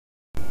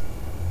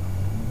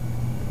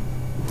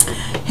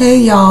Hey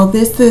y'all,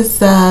 this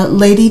is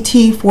Lady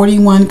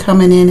T41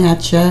 coming in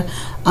at you.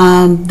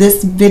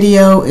 This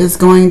video is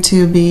going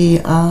to be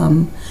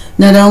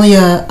not only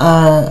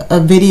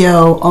a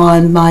video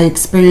on my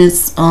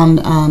experience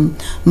on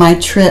my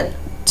trip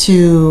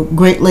to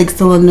Great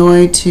Lakes,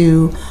 Illinois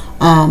to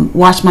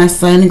watch my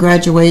son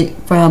graduate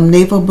from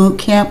Naval Boot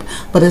Camp,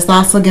 but it's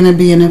also going to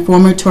be an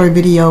informatory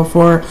video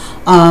for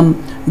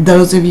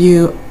those of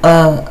you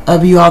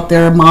out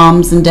there,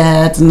 moms and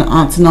dads and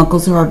aunts and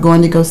uncles who are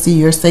going to go see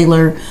your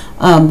sailor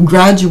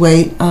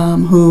graduate,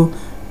 who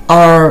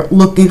are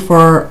looking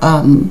for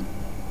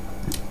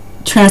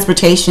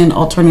transportation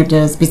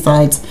alternatives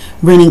besides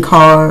renting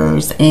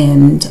cars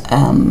and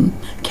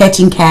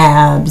catching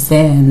cabs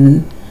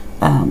and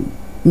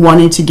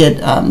wanting to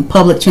get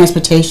public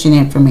transportation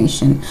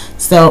information.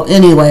 So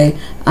anyway,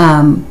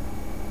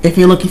 if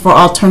you're looking for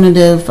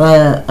alternative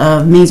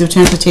means of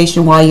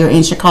transportation while you're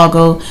in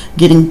Chicago,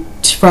 getting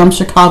from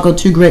Chicago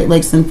to Great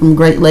Lakes and from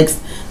Great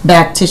Lakes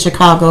back to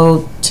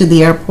Chicago to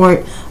the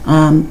airport,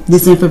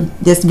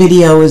 this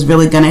video is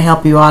really going to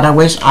help you out. I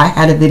wish I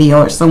had a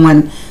video or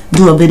someone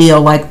do a video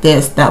like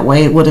this. That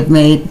way it would have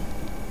made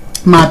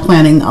my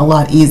planning a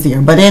lot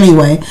easier. But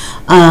anyway,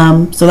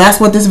 so that's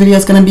what this video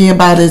is going to be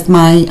about, is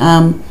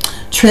my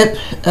trip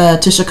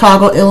to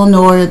Chicago,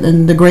 Illinois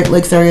and the Great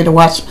Lakes area to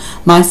watch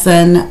my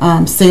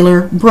son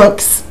Sailor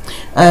Brooks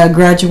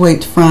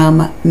graduate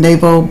from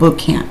Naval Boot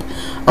Camp.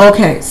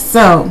 Okay,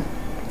 so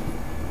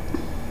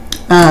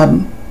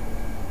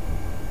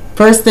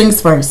first things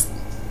first,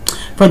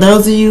 for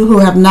those of you who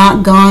have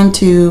not gone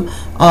to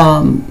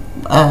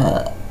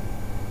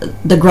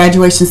the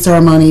graduation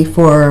ceremony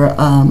for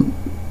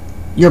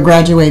your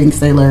graduating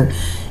sailor,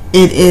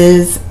 it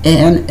is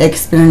an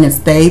experience.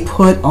 They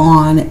put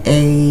on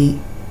a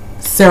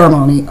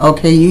ceremony.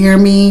 Okay, you hear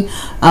me?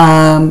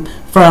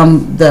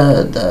 From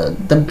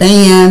the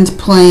band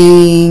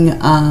playing,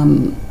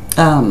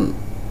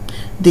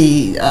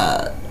 the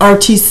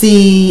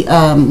RTC,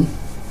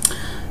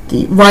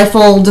 the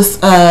rifle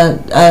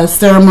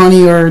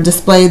ceremony or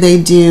display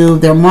they do,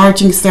 their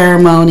marching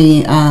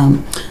ceremony,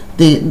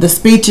 the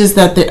speeches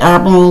that the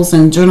admirals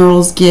and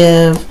generals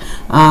give,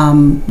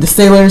 the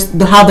sailors,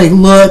 how they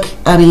look.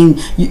 I mean,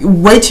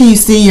 wait till you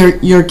see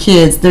your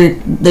kids.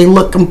 They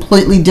look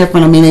completely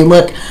different. I mean, they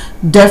look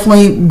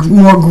definitely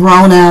more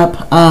grown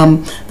up.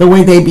 The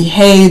way they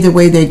behave, the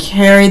way they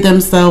carry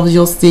themselves,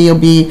 you'll see, will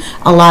be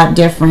a lot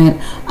different.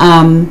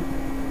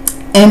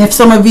 And if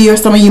some of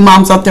you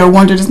moms out there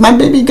wondered, is my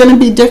baby going to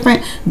be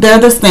different? They're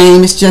the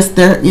same. It's just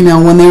they're,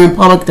 when they're in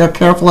public, they're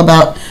careful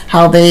about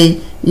how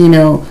they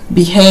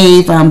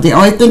behave. The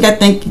only thing I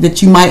think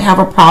that you might have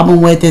a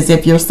problem with is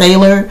if your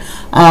sailor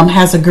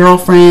has a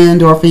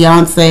girlfriend or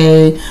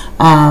fiance,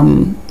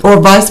 or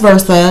vice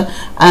versa.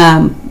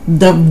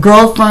 The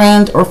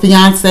girlfriend or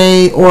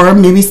fiance, or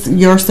maybe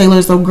your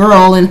sailor's a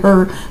girl and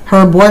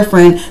her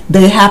boyfriend,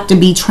 they have to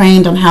be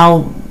trained on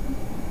how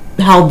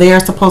they're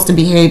supposed to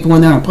behave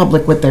when they're in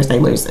public with their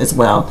sailors as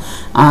well.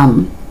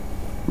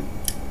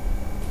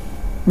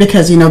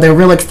 Because they're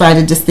real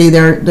excited to see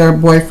their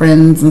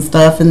boyfriends and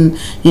stuff, and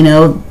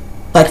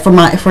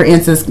like for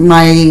instance,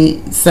 my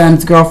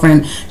son's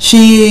girlfriend,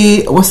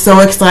 she was so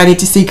excited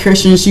to see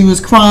Christian. She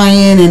was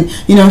crying, and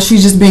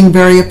she's just being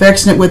very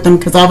affectionate with him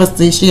because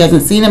obviously she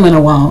hasn't seen him in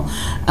a while.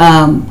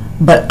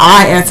 But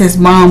I, as his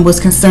mom,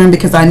 was concerned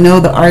because I know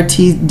the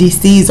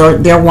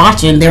RTDCs they're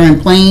watching. They're in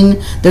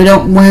plain. They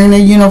don't wearing their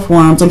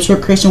uniforms. I'm sure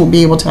Christian will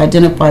be able to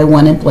identify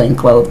one in plain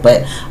clothes,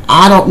 but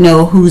I don't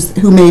know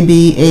who may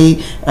be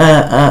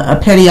a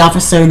petty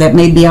officer that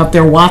may be out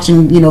there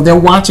watching. They're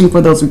watching for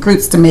those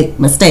recruits to make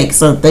mistakes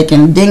so that they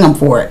can ding them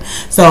for it.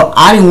 So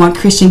I didn't want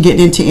Christian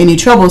getting into any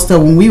trouble. So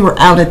when we were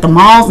out at the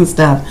malls and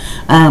stuff,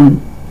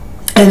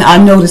 and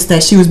I noticed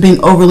that she was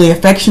being overly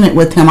affectionate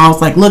with him, I was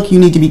like, look, you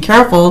need to be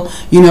careful,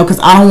 because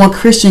I don't want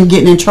Christian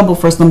getting in trouble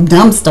for some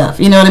dumb stuff,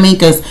 you know what I mean?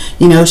 Because,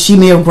 she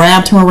may have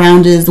grabbed him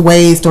around his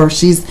waist, or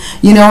she's,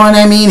 you know what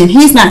I mean? And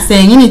he's not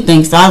saying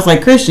anything. So I was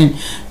like, Christian,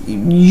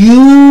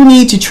 you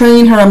need to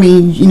train her. I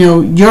mean,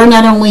 you're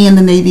not only in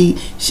the Navy,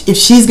 if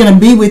she's going to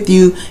be with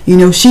you,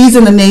 she's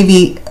in the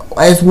Navy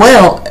as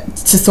well,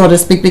 to sort of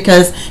speak,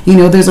 because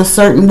there's a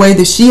certain way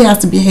that she has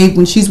to behave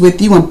when she's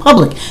with you in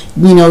public.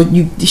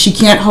 She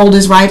can't hold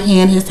his right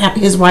hand.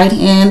 His right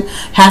hand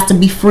has to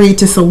be free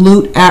to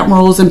salute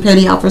admirals and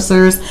petty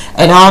officers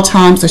at all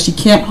times. So she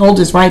can't hold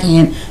his right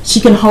hand. She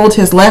can hold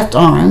his left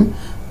arm.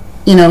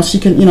 She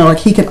can, like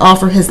he can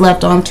offer his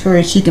left arm to her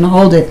and she can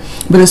hold it.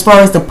 But as far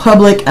as the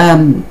public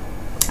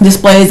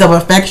displays of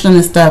affection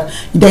and stuff,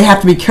 they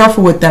have to be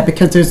careful with that,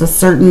 because there's a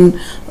certain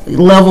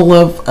level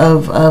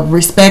of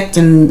respect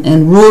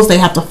and rules they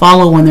have to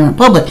follow when they're in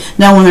public.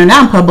 Now when they're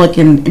not in public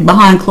and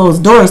behind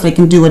closed doors, they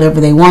can do whatever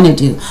they want to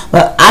do.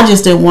 But I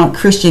just didn't want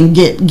Christian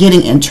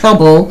getting in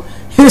trouble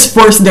his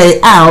first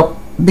day out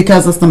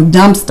because of some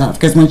dumb stuff.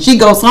 Because when she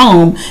goes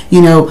home,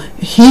 you know,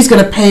 he's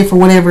going to pay for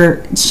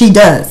whatever she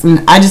does.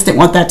 And I just didn't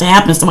want that to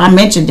happen, so I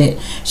mentioned it.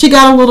 She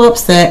got a little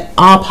upset.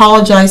 I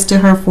apologize to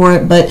her for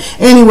it. But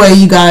anyway,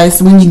 you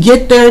guys, when you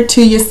get there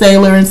to your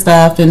sailor and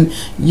stuff, and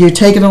you're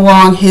taking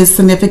along his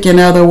significant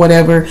other,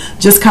 whatever,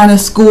 just kind of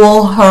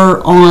school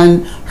her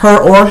on her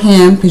or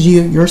him, because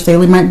your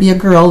sailor might be a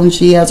girl and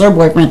she has her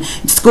boyfriend.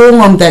 School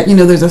them that, you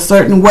know, there's a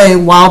certain way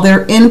while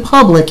they're in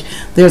public,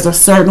 there's a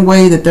certain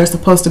way that they're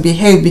supposed to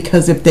behave,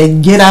 because if they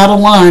get out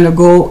of line or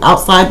go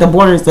outside the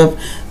borders of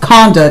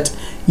conduct,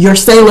 your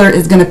sailor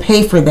is going to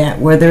pay for that,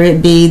 whether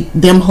it be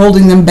them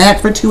holding them back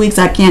for 2 weeks.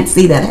 I can't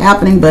see that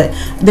happening, but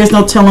there's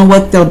no telling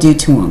what they'll do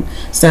to them.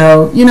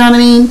 So, you know what I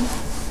mean?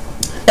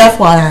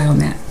 FYI on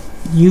that.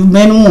 You've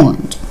been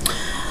warned.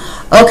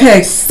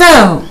 Okay,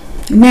 so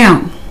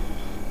now,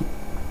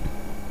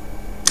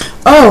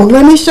 oh,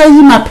 let me show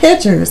you my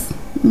pictures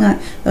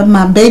of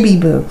my baby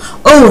boo.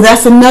 Oh,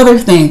 that's another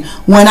thing.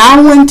 When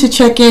I went to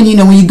check in, you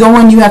know, when you go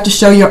in, you have to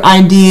show your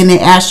ID, and they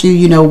ask you,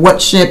 you know,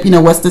 what ship, you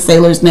know, what's the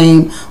sailor's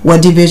name,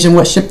 what division,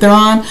 what ship they're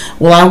on.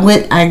 Well,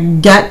 I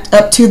got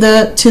up to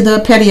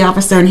the petty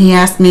officer, and he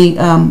asked me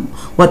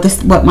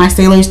what my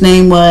sailor's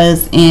name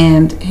was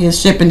and his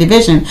ship and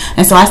division.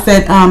 And so I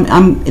said,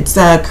 it's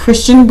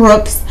Christian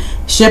Brooks,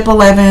 ship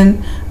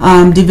 11,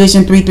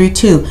 division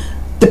 332.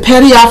 The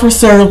petty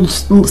officer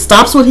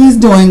stops what he's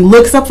doing,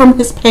 looks up from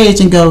his page,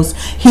 and goes,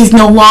 he's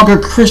no longer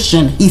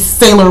Christian, he's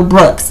Sailor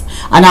Brooks.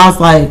 And I was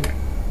like,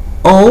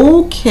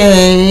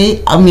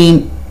 okay. I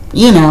mean,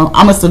 you know,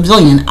 I'm a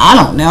civilian. I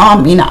don't know.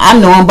 I mean, I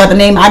know him by the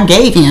name I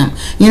gave him.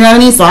 You know what I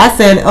mean? So I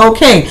said,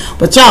 okay.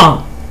 But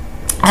y'all,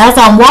 as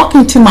I'm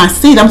walking to my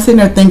seat, I'm sitting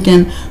there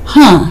thinking,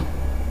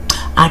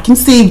 I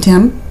conceived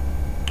him.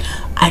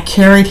 I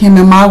carried him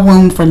in my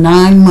womb for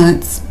 9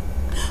 months.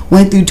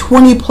 Went through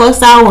 20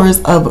 plus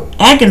hours of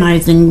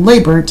agonizing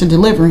labor to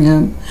deliver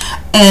him,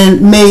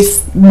 and made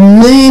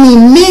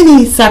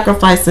many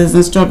sacrifices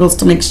and struggles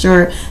to make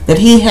sure that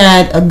he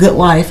had a good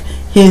life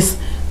his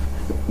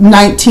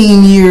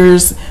 19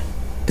 years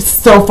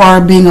so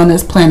far being on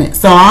this planet.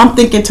 So I'm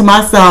thinking to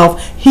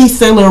myself, he's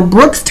Sailor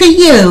Brooks to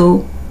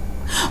you,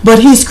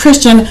 but he's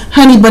Christian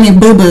Honey Bunny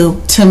Boo Boo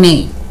to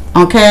me.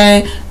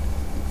 Okay,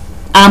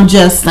 I'm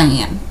just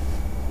saying.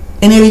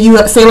 Any of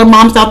you sailor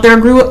moms out there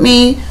agree with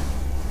me?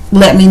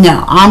 Let me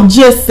know. I'm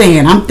just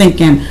saying. I'm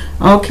thinking,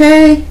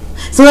 okay.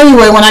 So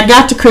anyway, when I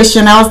got to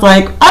Christian, I was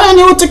like, I don't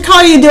know what to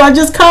call you. Do I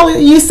just call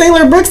you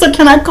Sailor Brooks, or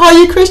can I call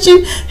you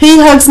Christian? He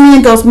hugs me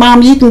and goes,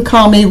 Mom, you can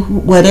call me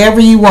whatever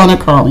you want to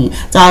call me.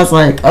 So I was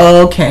like,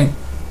 okay,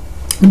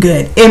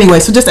 good.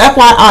 Anyway, so just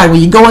FYI,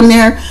 when you go in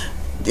there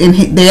and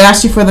they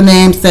ask you for the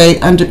name, say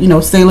under, you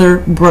know, Sailor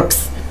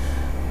Brooks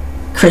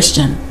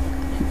Christian,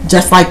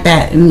 just like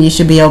that, and you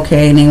should be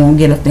okay, and they won't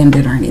get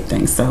offended or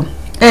anything. So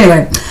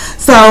anyway,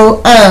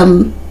 so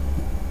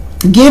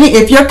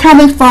if you're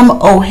coming from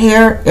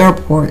O'Hare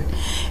Airport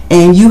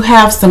and you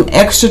have some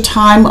extra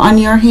time on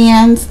your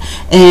hands,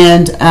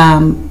 and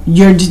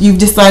you've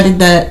decided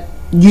that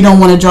you don't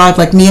want to drive,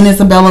 like me and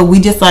Isabella, we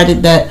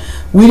decided that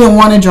we didn't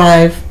want to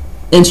drive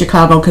in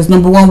Chicago because,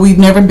 number one, we've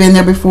never been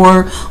there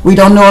before. We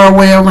don't know our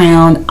way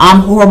around. I'm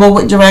horrible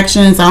with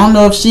directions. I don't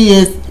know if she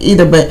is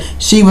either, but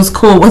she was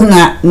cool with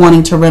not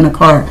wanting to rent a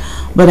car.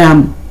 But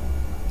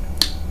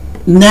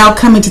now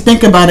coming to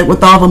think about it,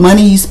 with all the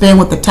money you spend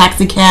with the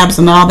taxi cabs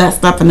and all that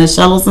stuff and the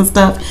shuttles and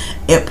stuff,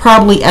 it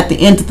probably at the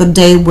end of the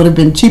day would have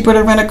been cheaper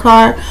to rent a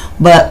car,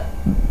 but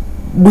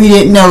we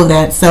didn't know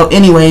that. So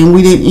anyway, and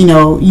we didn't, you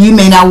know, you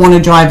may not want to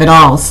drive at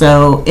all.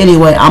 So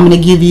anyway, I'm going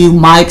to give you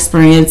my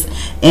experience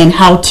and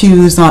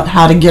how-tos on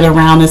how to get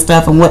around and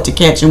stuff, and what to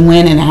catch and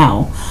when and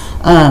how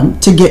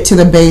to get to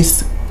the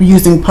base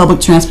using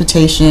public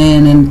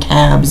transportation and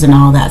cabs and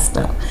all that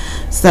stuff.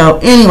 So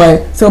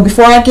anyway, so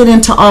before I get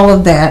into all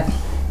of that,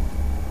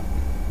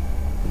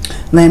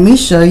 let me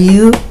show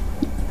you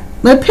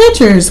the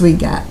pictures we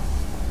got.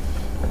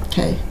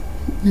 Okay,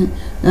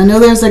 I know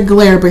there's a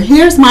glare, but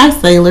here's my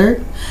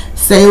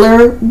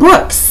Sailor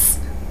Brooks.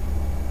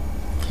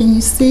 Can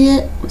you see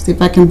it? Let's see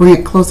if I can bring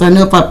it closer. I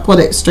know if I put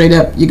it straight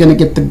up, you're gonna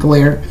get the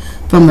glare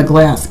from the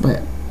glass,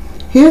 but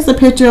here's a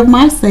picture of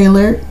my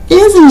sailor.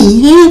 Isn't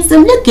he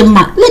handsome? Look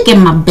at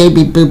my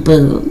baby boo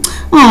boo.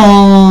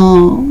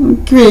 Oh,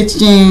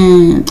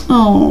 Christian.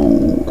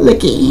 Oh,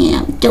 look at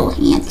him, so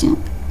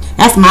handsome.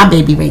 That's my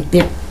baby right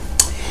there.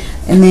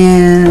 And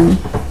then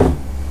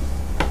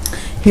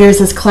here's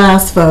his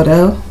class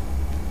photo.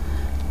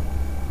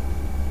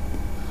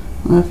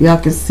 I don't know if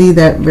y'all can see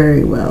that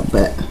very well,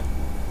 but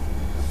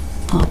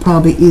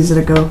probably easy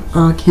to go.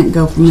 Oh, I can't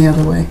go from the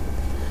other way.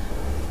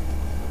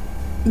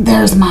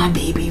 There's my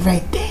baby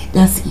right there.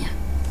 That's him.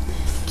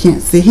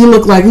 Can't see. He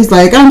looked like, he's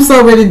like, I'm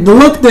so ready.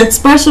 The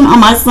expression on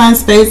my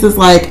son's face is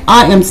like,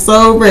 I am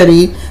so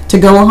ready to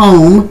go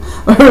home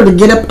or to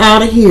get up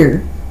out of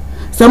here.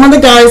 Some of the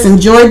guys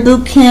enjoyed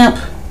boot camp,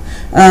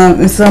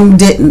 and some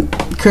didn't.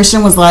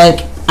 Christian was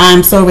like,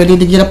 I'm so ready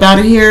to get up out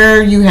of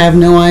here. You have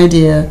no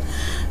idea.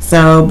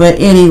 So, but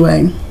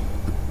anyway,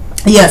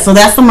 yeah, so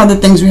that's some of the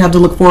things we have to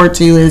look forward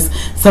to, is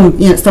some,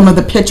 you know, some of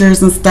the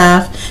pictures and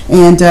stuff.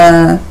 And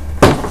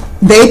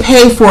they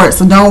pay for it,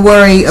 so don't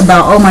worry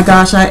about, oh my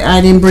gosh,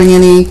 I didn't bring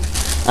any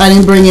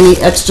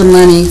extra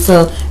money.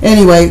 So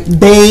anyway,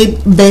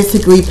 they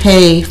basically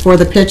pay for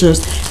the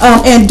pictures.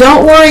 And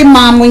don't worry,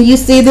 Mom, when you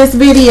see this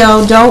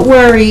video, don't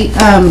worry.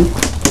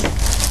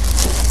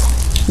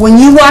 When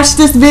you watch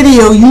this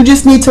video, you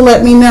just need to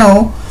let me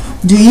know,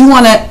 do you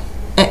want an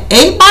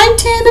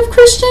 8x10 of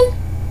Christian?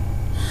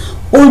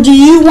 Or do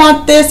you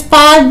want this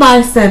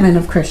 5x7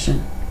 of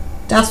Christian?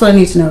 That's what I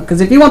need to know.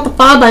 Because if you want the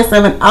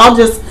 5x7, I'll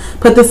just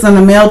put this in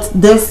the mail,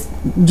 this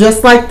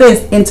just like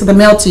this, into the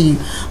mail to you.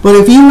 But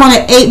if you want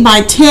an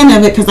 8x10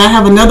 of it, because I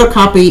have another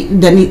copy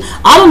that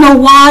I don't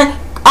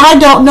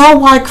know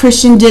why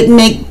Christian didn't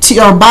make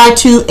or buy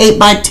two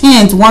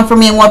 8x10s, one for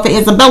me and one for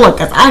Isabella,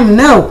 because I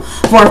know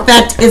for a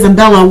fact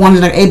Isabella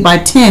wanted an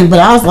 8x10. But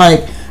I was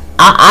like,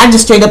 I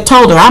just straight up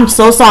told her, I'm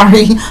so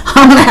sorry,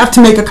 I'm gonna have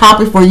to make a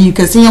copy for you,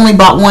 because he only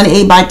bought one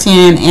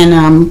 8x10,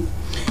 and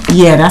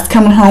yeah, that's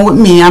coming home with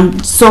me.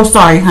 I'm so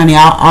sorry, honey.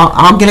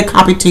 I'll get a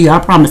copy to you, I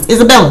promise.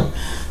 Isabella,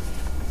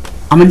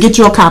 I'm gonna get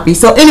you a copy.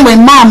 So anyway,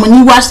 Mom, when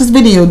you watch this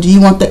video, do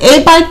you want the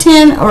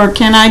 8x10, or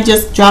can I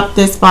just drop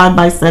this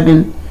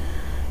 5x7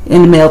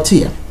 in the mail to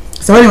you?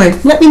 So anyway,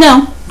 let me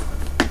know.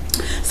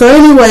 So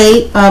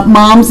anyway,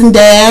 moms and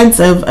dads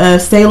of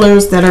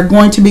sailors that are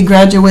going to be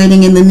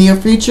graduating in the near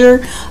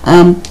future,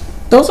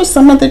 those are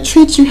some of the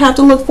treats you have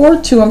to look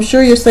forward to. I'm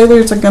sure your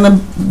sailors are going to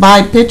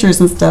buy pictures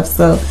and stuff.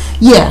 So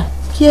yeah,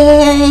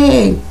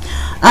 yay.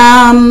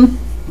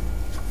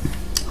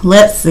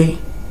 Let's see.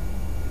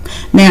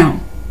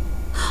 Now,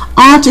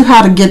 on to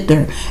how to get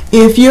there.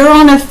 If you're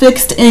on a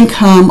fixed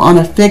income, on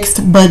a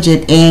fixed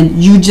budget,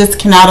 and you just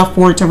cannot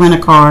afford to rent a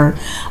car,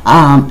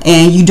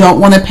 and you don't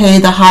want to pay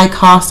the high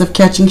cost of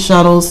catching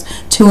shuttles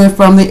to and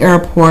from the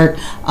airport,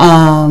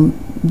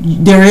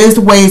 there is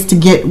ways to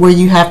get where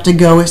you have to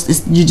go.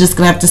 You're just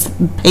going to have to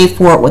pay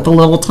for it with a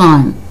little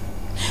time.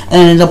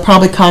 And it'll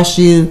probably cost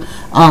you,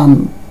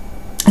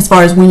 as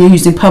far as when you're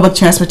using public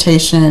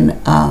transportation,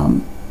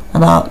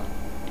 about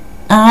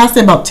I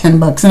say about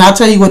 $10, and I'll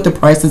tell you what the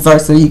prices are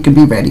so you can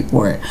be ready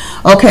for it.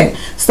 Okay,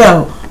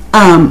 so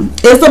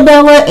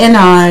Isabella and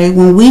I,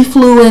 when we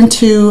flew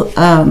into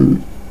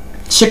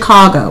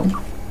Chicago,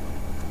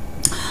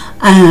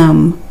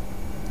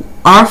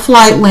 our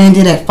flight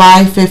landed at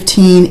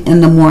 5:15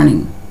 in the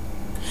morning.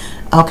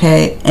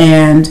 Okay,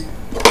 and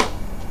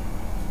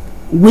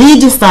we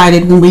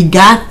decided when we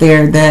got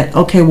there that,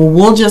 okay, well,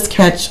 we'll just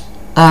catch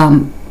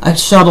a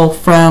shuttle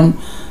from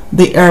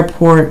the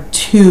airport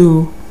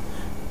to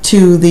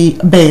the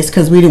base,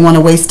 because we didn't want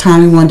to waste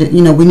time. We wanted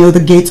to, we knew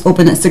the gates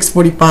open at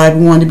 6:45.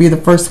 We wanted to be the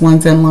first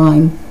ones in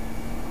line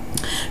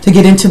to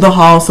get into the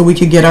hall so we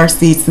could get our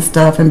seats and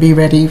stuff and be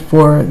ready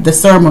for the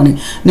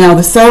ceremony. Now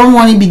the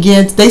ceremony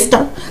begins, they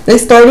start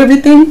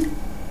everything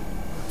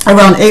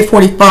around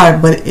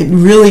 8:45, but it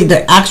really,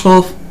 the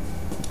actual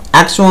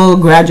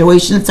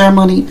graduation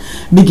ceremony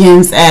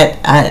begins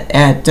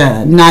at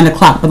 9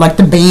 o'clock, but like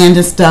the band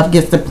and stuff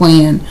gets to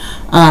playing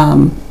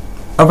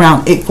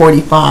around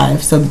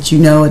 8:45, so that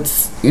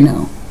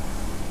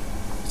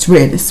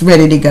it's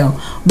ready to go.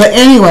 But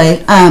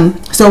anyway,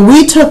 so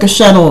we took a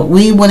shuttle.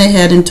 We went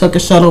ahead and took a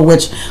shuttle,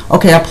 which,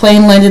 okay, our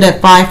plane landed at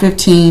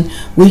 5:15.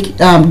 We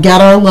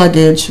got our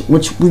luggage,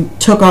 which we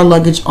took our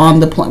luggage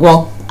on the plane.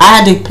 Well, I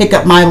had to pick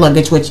up my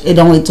luggage, which it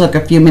only took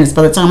a few minutes.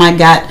 By the time I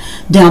got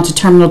down to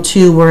Terminal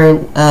 2 where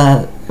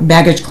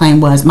baggage claim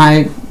was,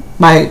 my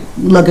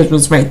luggage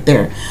was right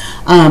there.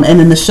 And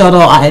then the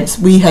shuttle,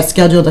 we had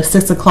scheduled a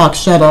 6 o'clock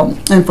shuttle,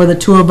 and for the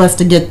two of us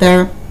to get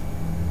there,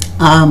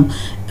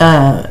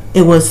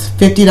 it was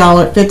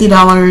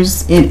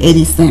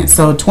 $50.80,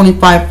 so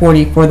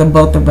 $25.40 for the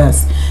both of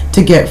us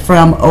to get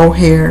from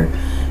O'Hare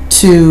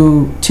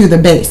to the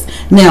base.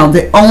 Now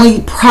the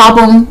only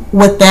problem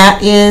with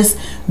that is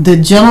the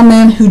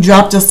gentleman who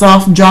dropped us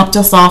off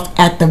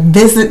at the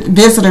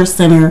visitor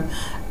center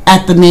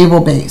at the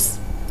naval base.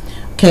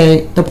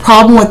 Okay, the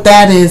problem with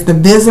that is the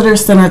visitor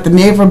center at the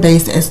naval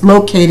base is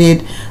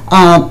located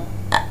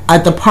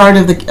at the part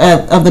of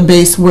the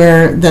base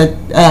where the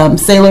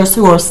sailors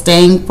who are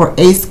staying for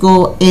A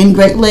school in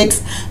Great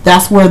Lakes,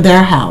 that's where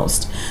they're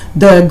housed.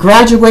 The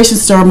graduation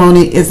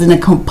ceremony is in a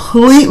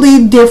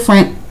completely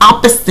different,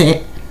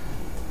 opposite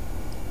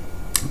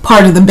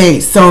part of the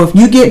base. So if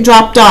you get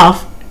dropped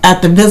off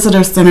at the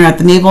visitor center at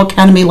the Naval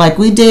Academy like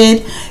we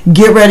did,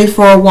 get ready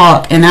for a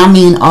walk, and I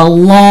mean a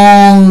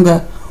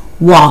long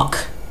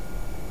walk.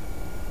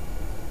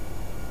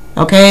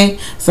 Okay,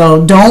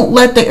 so don't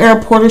let the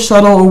airport or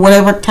shuttle or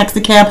whatever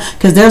taxi cab,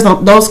 because there's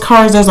those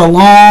cars, there's a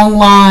long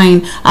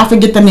line. I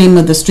forget the name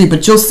of the street,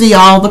 but you'll see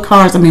all the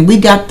cars. I mean, we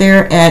got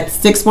there at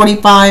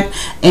 6:45,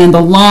 and the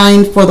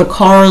line for the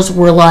cars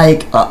were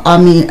like,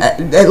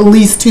 at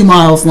least 2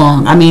 miles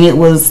long. I mean, it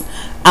was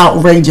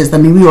outrageous. I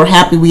mean, we were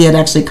happy we had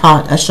actually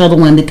caught a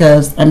shuttle in,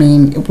 because I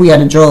mean, if we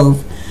had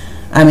drove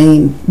I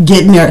mean,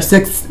 getting there at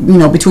 6,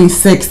 between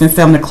 6 and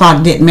 7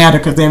 o'clock didn't matter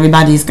because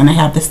everybody's going to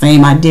have the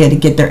same idea to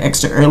get there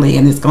extra early,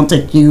 and it's going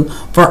to take you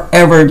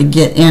forever to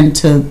get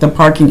into the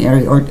parking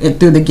area or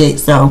through the gate.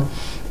 So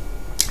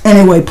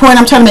anyway, point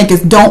I'm trying to make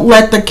is don't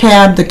let the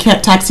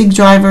taxi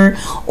driver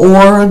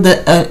or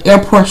the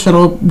airport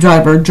shuttle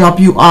driver drop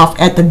you off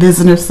at the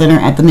visitor center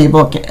at the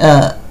naval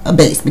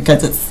base,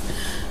 because it's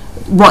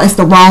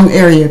the wrong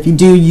area. If you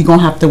do, you're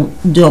gonna have to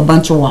do a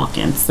bunch of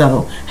walking.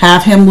 So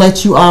have him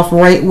let you off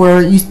right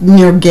where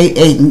near gate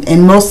 8,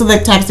 and most of the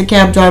taxi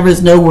cab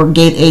drivers know where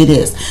gate 8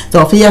 is.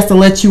 So if he has to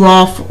let you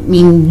off, I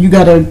mean, you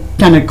gotta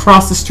kind of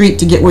cross the street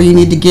to get where you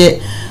need to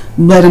get.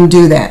 Let him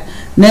do that.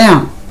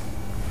 Now,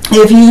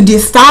 if you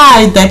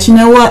decide that, you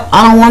know what,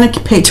 I don't want to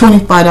pay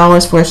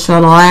 $25 for a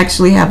shuttle, I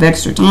actually have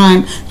extra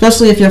time,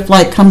 especially if your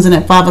flight comes in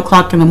at 5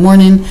 o'clock in the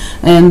morning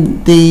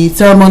and the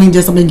ceremony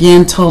doesn't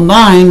begin till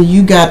 9,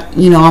 you got,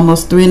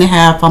 almost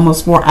 3.5,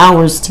 almost 4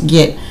 hours to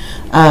get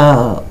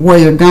where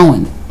you're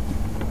going.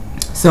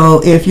 So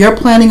if you're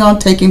planning on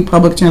taking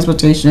public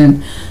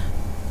transportation,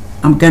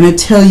 I'm going to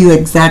tell you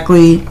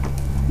exactly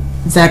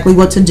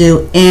what to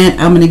do,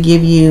 and I'm going to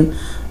give you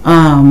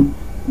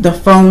the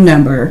phone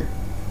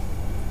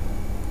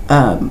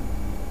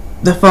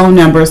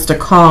numbers to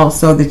call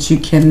so that you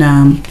can,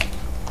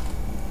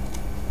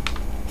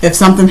 if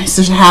something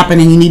should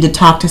happen and you need to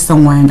talk to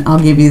someone, I'll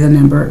give you the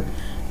number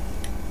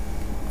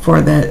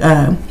for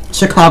the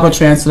Chicago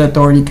Transit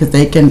Authority, because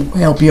they can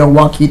help you or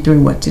walk you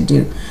through what to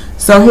do.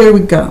 So here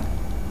we go.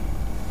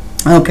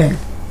 Okay.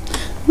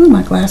 Ooh,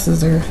 my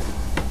glasses are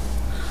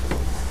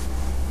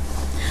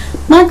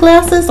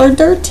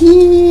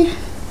dirty.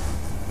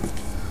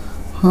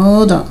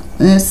 Hold on.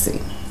 Let's see.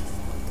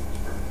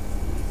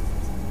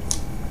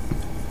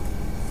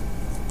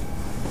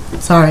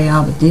 Sorry,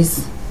 y'all, but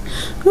these...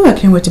 Ooh, I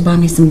can't wait to buy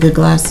me some good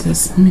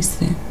glasses. Let me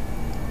see.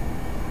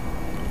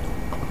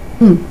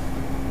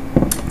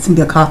 Some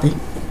good coffee.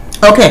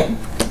 Okay.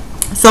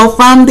 So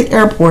from the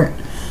airport.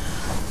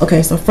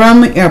 Okay. So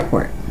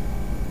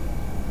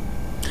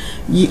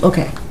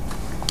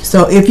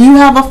if you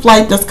have a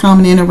flight that's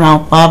coming in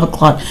around 5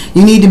 o'clock,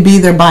 you need to be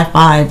there by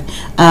 5.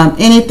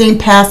 Anything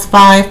past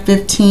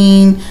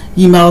 5:15,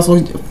 you might as well...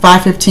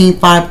 5:15,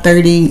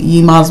 5:30,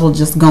 you might as well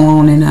just go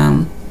on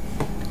and...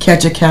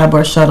 catch a cab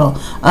or a shuttle.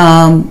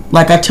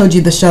 Like I told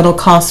you, the shuttle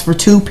cost for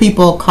 2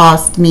 people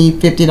cost me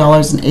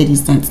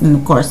 $50.80, and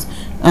of course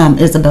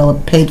Isabella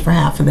paid for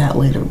half of that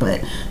later.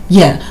 But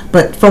yeah,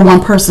 but for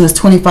one person it's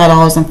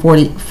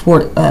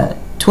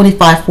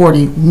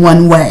 $25.40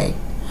 one way.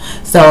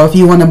 So if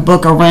you want to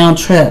book a round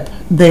trip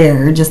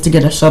there just to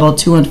get a shuttle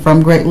to and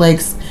from Great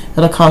Lakes,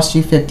 it'll cost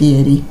you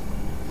 $50.80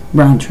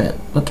 round trip.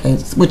 Okay,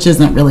 which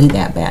isn't really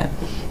that bad.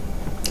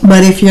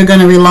 But if you're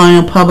going to rely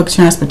on public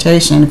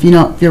transportation, if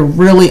you're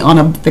really on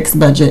a fixed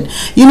budget,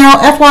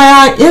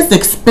 FYI, it's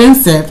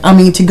expensive. I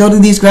mean, to go to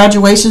these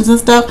graduations and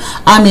stuff.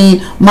 I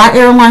mean, my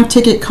airline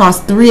ticket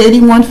cost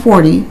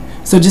 $381.40.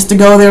 So just to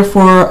go there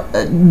for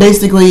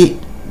basically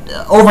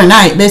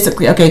overnight,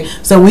 basically. Okay,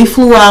 so we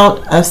flew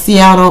out of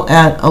Seattle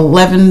at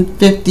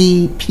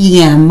 11:50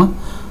 p.m.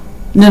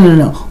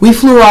 No. We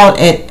flew out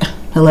at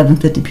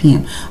 11:50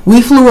 p.m.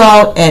 We flew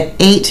out at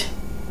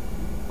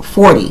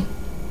 8:40.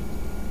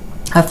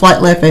 Our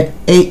flight left at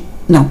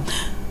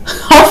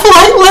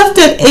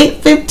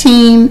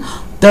 8:15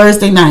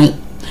 Thursday night,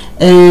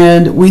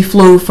 and we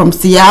flew from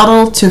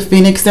Seattle to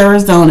Phoenix,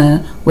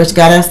 Arizona, which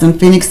got us in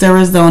Phoenix,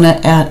 Arizona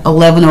at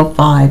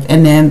 11:05,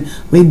 and then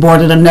we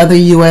boarded another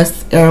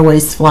U.S.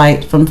 Airways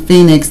flight from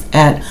Phoenix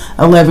at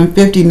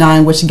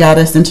 11:59, which got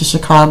us into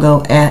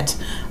Chicago at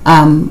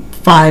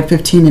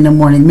 5:15 in the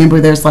morning. Remember,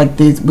 there's like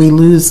these, we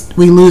lose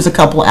a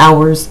couple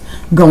hours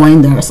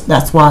going there, so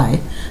that's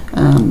why.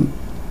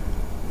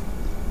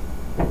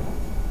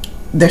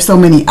 There's so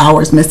many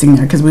hours missing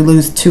there because we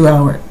lose 2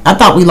 hours. I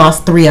thought we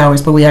lost 3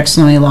 hours, but we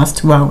actually only lost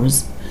 2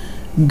 hours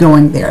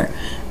going there.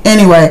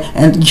 Anyway,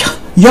 and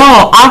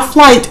y'all, our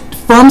flight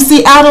from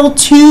Seattle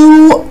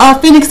to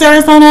Phoenix,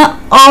 Arizona,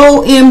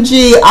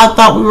 OMG, I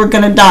thought we were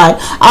going to die.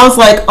 I was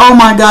like, oh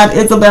my God,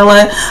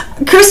 Isabella,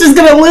 Chris is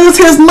going to lose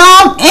his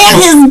mom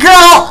and his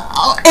girl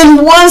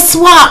in one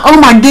swap. Oh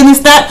my goodness,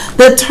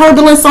 the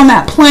turbulence on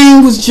that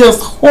plane was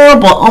just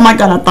horrible. Oh my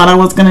God, I thought I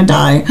was going to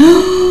die.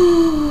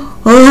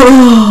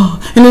 Oh,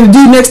 and then the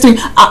dude next to me,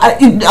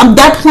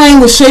 that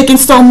plane was shaking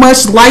so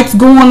much, lights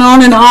going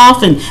on and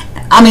off, and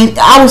I mean,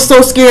 I was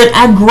so scared.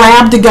 I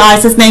grabbed the guy.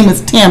 His name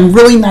is Tim,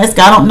 really nice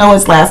guy. I don't know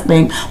his last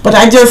name, but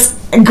I just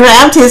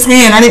grabbed his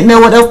hand. I didn't know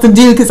what else to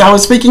do because I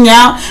was freaking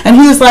out, and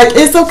he was like,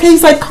 it's okay.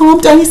 He's like, calm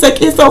down. He's like,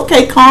 it's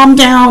okay, calm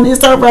down,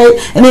 it's all right.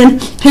 And then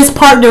his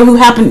partner, who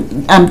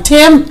happened,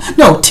 Tim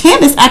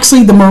is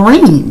actually the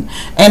Marine,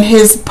 and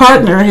his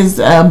partner, his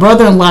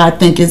brother-in-law, I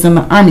think, is in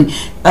the Army.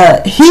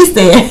 He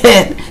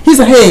said, he's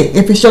like, hey,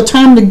 if it's your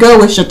time to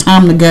go, it's your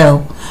time to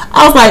go.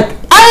 I was like,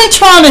 I ain't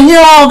trying to hear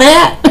all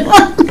that.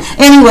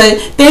 Anyway,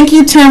 thank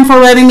you, Tim, for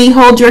letting me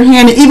hold your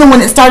hand. And even when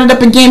it started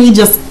up again, he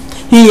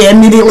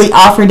immediately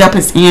offered up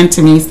his hand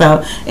to me.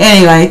 So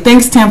anyway,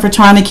 thanks, Tim, for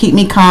trying to keep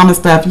me calm and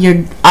stuff. You're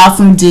an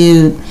awesome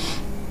dude.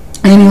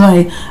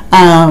 Anyway,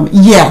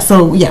 yeah,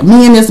 so yeah,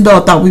 me and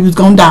Isabella thought we was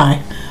gonna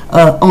die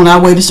on our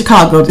way to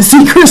Chicago to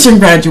see Christian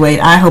graduate.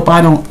 I hope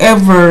I don't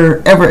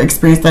ever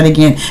experience that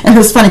again. And it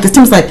was funny because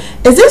Tim was like,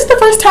 "Is this the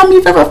first time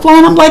you've ever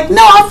flown?" I'm like,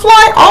 "No, I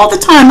fly all the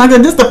time." I go,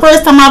 "This is the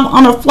first time I'm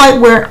on a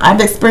flight where I've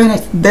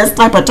experienced this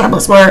type of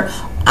turbulence where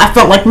I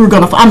felt like we were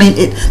gonna. I mean,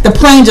 the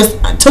plane just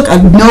took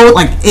a nose,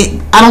 like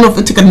it. I don't know if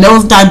it took a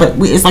nosedive, but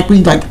it's like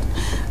we like.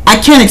 I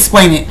can't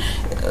explain it.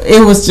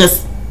 It was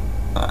just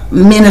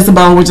me and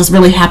Isabella were just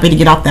really happy to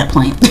get off that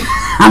plane.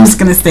 I'm just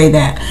gonna say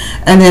that.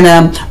 And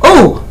then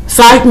oh,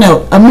 side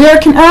note,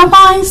 American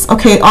Airlines.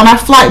 Okay, on our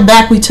flight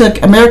back, we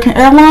took American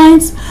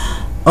Airlines.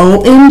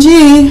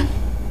 OMG,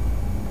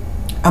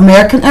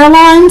 American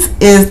Airlines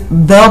is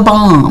the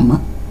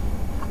bomb.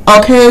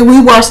 Okay,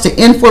 we watched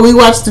we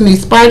watched the new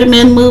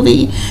Spider-Man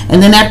movie,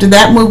 and then after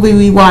that movie,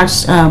 we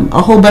watched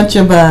a whole bunch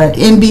of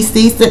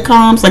NBC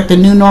sitcoms. Like The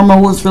New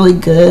Normal was really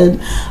good.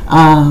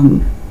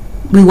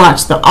 We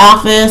watched The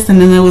Office, and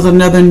then there was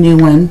another new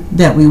one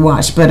that we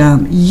watched. But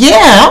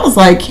yeah, I was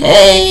like,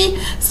 hey,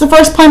 it's the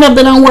first plane I've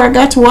been on where I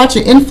got to watch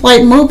an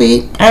in-flight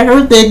movie. I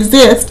heard they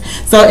exist.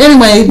 So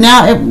anyway,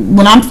 now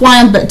when I'm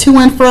flying to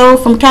and fro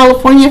from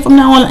California from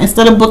now on,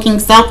 instead of booking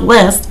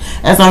Southwest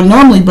as I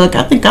normally book,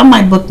 I think I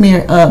might book me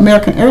an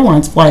American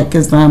Airlines flight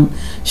because I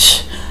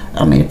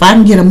mean, if I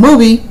can get a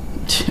movie,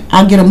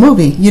 I'll get a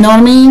movie. You know what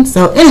I mean?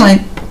 So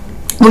anyway,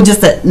 we'll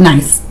just a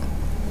nice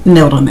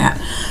note on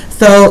that.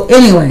 So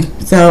anyway,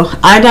 so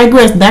I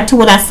digress. Back to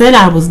what I said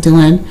I was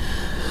doing.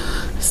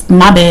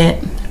 My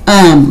bad.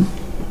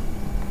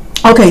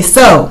 Okay,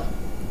 so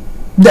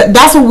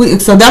that's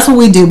what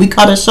we did. We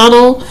caught a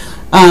shuttle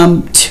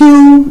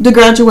to the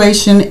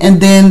graduation, and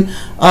then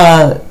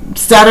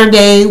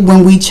Saturday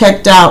when we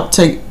checked out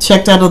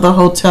of the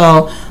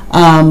hotel,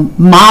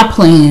 my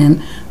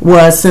plan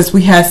was, since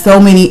we had so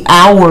many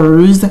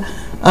hours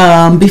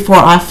before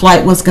our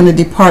flight was going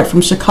to depart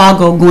from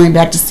Chicago going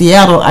back to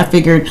Seattle, I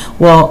figured,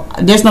 well,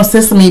 there's no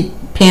Sesame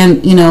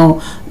Pen,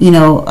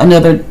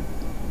 another,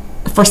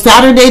 for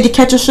Saturday to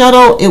catch a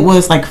shuttle, it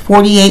was like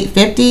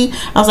 $48.50.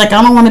 I was like,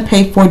 I don't want to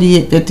pay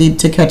 $48.50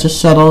 to catch a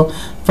shuttle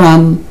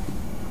from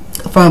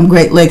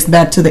Great Lakes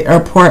back to the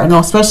airport. I know,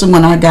 especially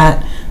when I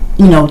got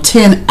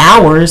 10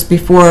 hours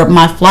before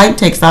my flight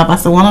takes off. I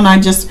said, why don't I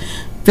just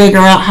figure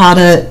out how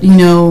to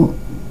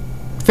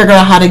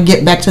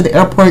get back to the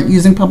airport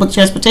using public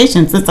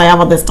transportation, since I have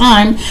all this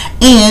time,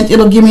 and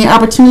it'll give me an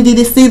opportunity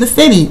to see the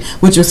city,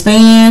 which was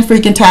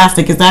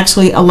fan-freaking-tastic. It's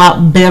actually a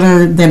lot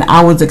better than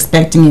I was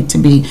expecting it to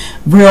be.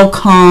 Real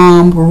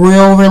calm,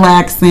 real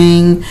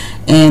relaxing,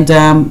 and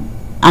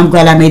I'm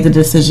glad I made the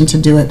decision to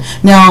do it.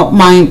 Now,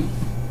 my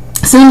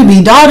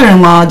soon-to-be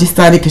daughter-in-law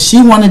decided, because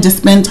she wanted to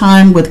spend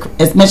time with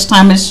as much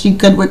time as she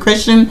could with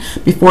Christian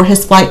before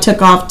his flight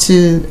took off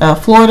to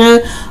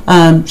Florida,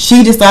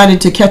 she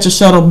decided to catch a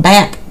shuttle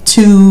back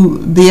to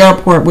the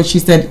airport, which she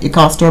said it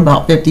cost her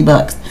about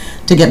 $50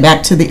 to get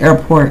back to the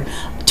airport.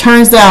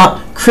 Turns out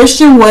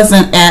Christian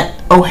wasn't at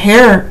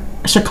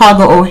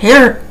Chicago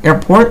O'Hare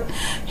Airport.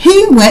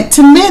 He went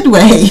to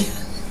Midway,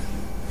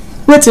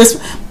 which is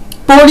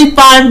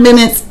 45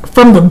 minutes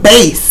from the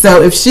base.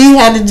 So if she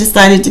had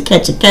decided to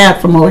catch a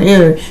cab from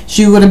O'Hare,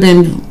 she would have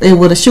been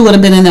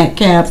in that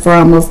cab for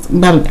almost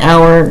about an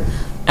hour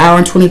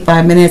and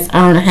 25 minutes,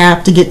 hour and a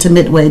half to get to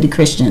Midway to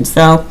Christian.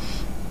 So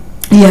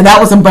yeah, that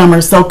was a bummer.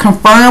 So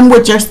confirm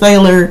with your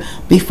sailor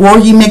before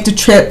you make the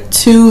trip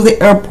to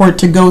the airport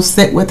to go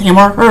sit with him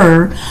or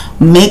her.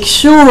 Make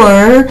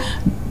sure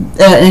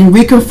and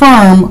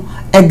reconfirm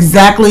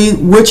exactly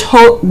which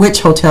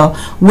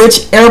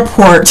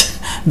airport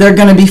they're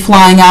going to be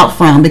flying out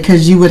from,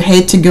 because you would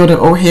hate to go to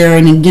O'Hare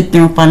and then get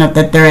there and find out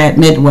that they're at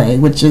Midway,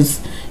 which is,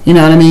 you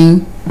know what I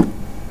mean,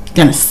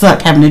 gonna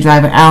suck having to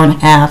drive an hour and a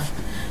half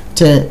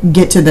to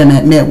get to them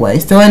at Midway.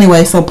 So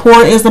anyway, so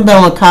poor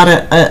Isabella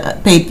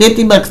paid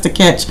 $50 to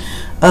catch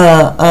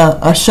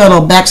a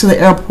shuttle back to the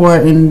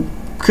airport, and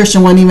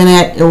Christian wasn't even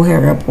at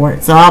O'Hare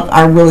Airport. So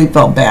I really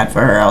felt bad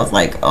for her. I was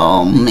like,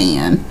 oh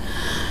man.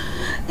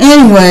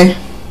 Anyway,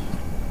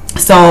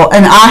 so,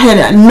 and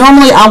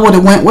normally I would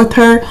have went with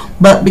her,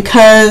 but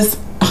because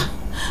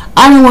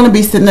I didn't want to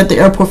be sitting at the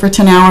airport for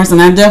 10 hours,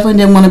 and I definitely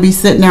didn't want to be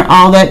sitting there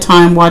all that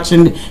time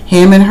watching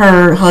him and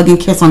her hug and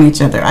kiss on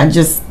each other. I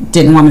just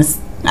didn't want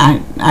to.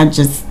 I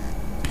just,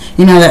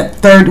 that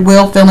third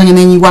wheel feeling, and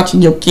then you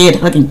watching your kid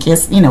hug and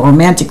kiss,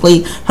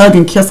 romantically hug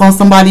and kiss on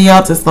somebody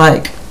else. It's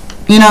like,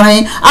 you know what I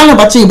mean? I don't know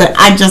about you, but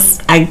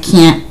I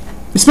can't.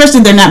 Especially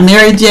if they're not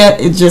married yet.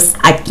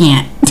 I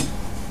can't.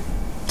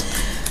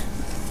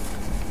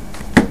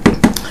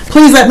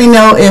 Please let me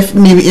know if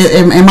maybe,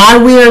 am I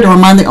weird, or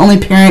am I the only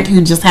parent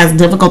who just has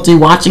difficulty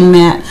watching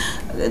that?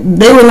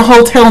 They were in the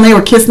hotel and they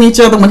were kissing each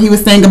other when he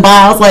was saying goodbye.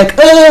 I was like,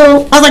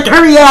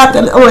 hurry up.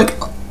 And I'm like,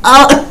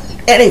 oh.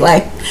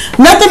 Anyway,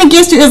 nothing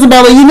against you,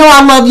 Isabella. You know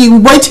I love you.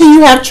 Wait till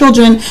you have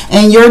children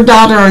and your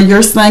daughter or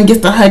your son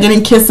gets to hugging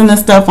and kissing and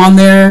stuff on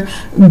their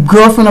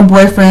girlfriend or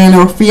boyfriend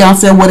or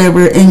fiance or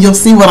whatever, and you'll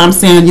see what I'm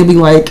saying. You'll be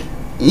like,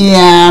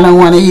 Yeah, I don't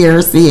want to hear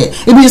or see it.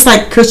 It'd be just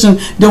like Christian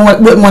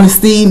wouldn't want to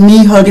see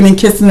me hugging and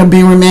kissing or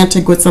being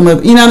romantic with some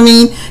of, you know what I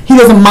mean? He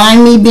doesn't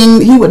mind me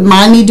being, he wouldn't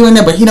mind me doing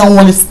that, but he don't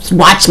want to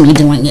watch me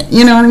doing it.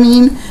 You know what I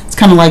mean? It's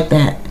kind of like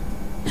that.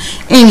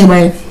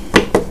 Anyway,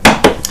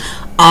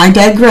 I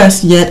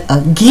digress yet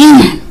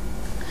again.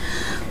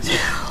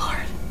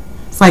 Lord.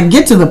 It's like,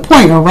 get to the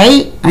point, all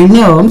right? I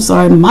know, I'm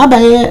sorry, my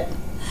bad.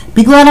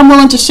 Be glad I'm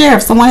willing to share.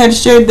 If someone had to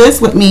share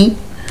this with me,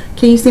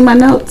 can you see my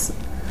notes?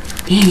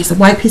 Dang, it's a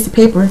white piece of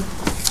paper.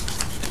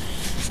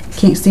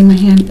 Can't see my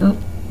hand. Oh,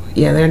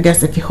 yeah, there. I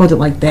guess if you hold it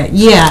like that.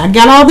 Yeah, I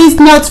got all these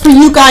notes for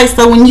you guys,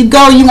 so when you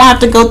go, you won't have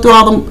to go through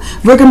all the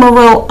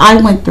rigmarole I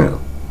went through.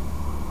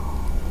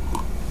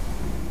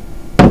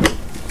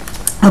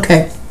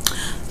 Okay,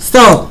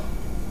 so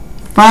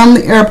from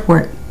the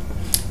airport,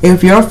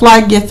 if your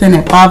flight gets in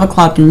at 5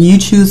 o'clock and you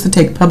choose to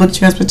take public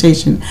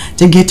transportation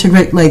to get to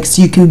Great Lakes,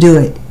 you can do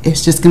it.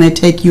 It's just going to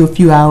take you a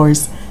few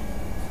hours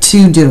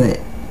to do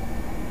it.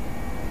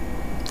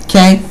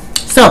 Okay,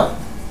 so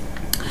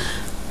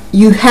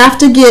you have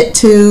to get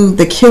to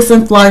the Kiss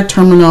and Fly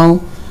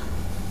terminal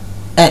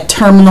at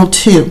Terminal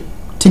 2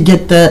 to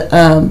get the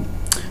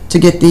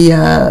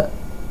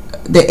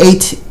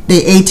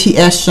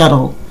ATS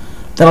shuttle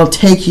that'll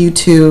take you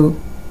to.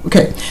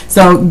 Okay,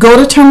 so go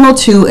to Terminal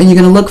 2 and you're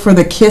going to look for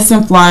the Kiss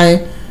and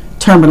Fly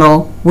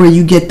terminal where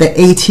you get the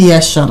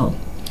ATS shuttle.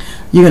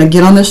 You're going to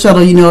get on the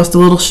shuttle. You know, it's the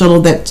little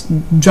shuttle that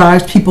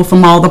drives people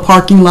from all the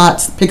parking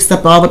lots, picks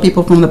up all the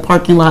people from the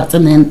parking lots,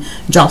 and then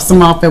drops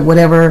them off at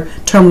whatever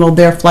terminal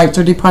their flights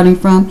are departing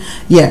from.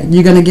 Yeah,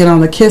 you're going to get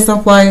on the Kiss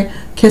and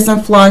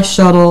Fly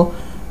shuttle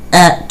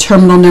at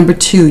terminal number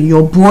 2.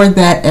 You'll board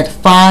that at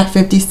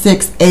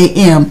 5:56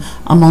 a.m.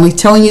 I'm only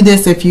telling you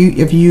this if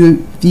you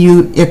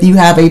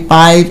have a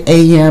 5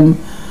 a.m.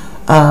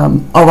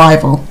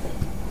 Arrival.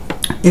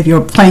 If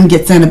your plane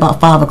gets in about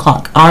 5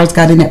 o'clock. Ours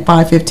got in at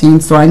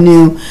 5:15, so I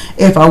knew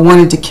if I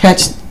wanted to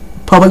catch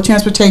public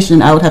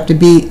transportation, I would have to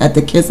be at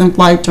the Kiss and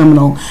Fly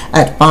terminal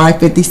at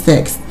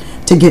 5:56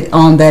 to get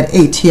on that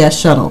ATS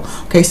shuttle.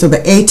 Okay, so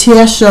the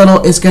ATS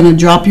shuttle is going to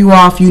drop you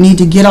off. You need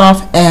to get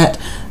off at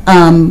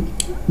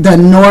the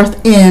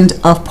north end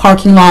of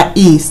parking lot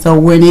E. So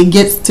when it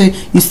gets to,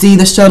 you see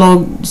the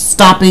shuttle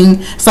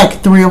stopping, it's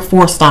like 3 or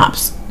 4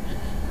 stops.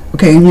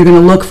 Okay, and you're going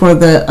to look for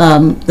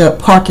the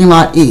parking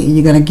lot E.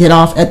 You're going to get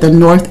off at the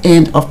north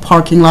end of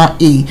parking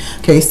lot E.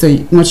 Okay, so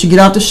once you get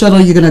off the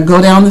shuttle, you're going to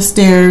go down the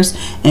stairs,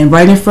 and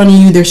right in front of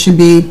you there should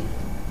be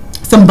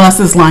some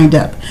buses lined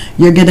up.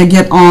 You're going to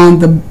get on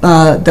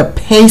the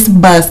Pace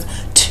Bus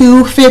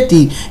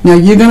 250. Now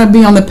you're going to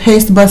be on the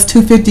Pace Bus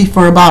 250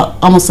 for about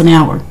almost an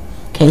hour.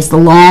 Okay, it's a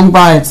long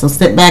ride, so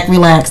sit back,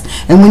 relax.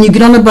 And when you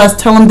get on the bus,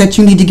 tell them that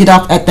you need to get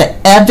off at the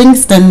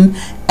Evanston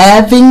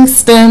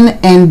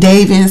and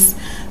Davis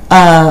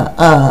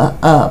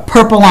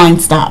Purple Line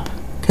stop.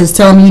 Because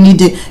tell him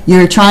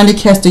you're trying to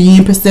catch the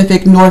Union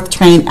Pacific North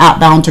train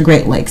outbound to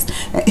Great Lakes.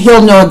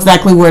 He'll know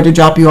exactly where to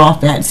drop you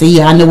off at. So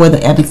yeah, I know where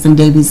the Evanston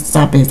Davis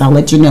stop is. I'll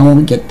let you know when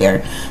we get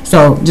there.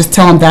 So just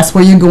tell him that's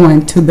where you're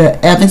going, to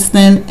the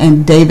Evanston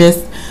and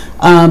Davis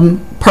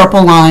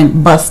Purple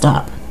Line bus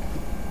stop.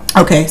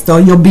 Okay, so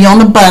you'll be on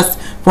the bus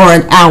for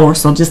an hour,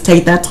 so just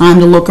take that time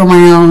to look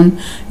around,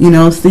 you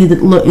know,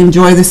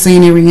 enjoy the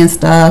scenery and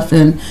stuff.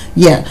 And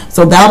yeah,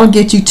 so that'll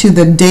get you to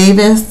the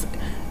Davis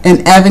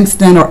and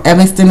Evanston, or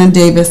Evanston and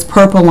Davis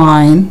Purple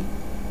Line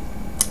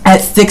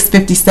at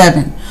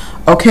 6:57.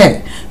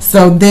 Okay,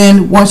 so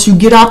then once you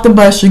get off the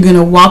bus, you're going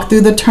to walk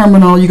through the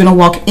terminal. You're going to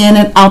walk in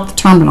and out the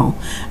terminal,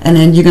 and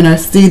then you're going to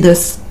see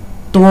this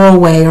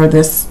doorway or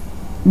this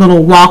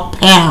little walk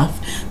path.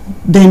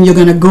 Then you're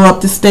going to go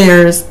up the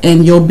stairs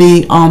and you'll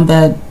be on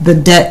the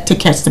deck to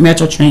catch the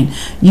Metro train.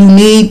 You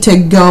need to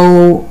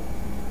get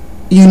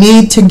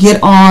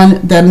on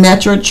the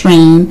Metro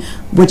train,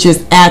 which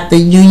is at the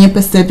Union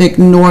Pacific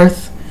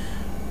North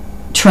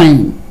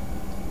train.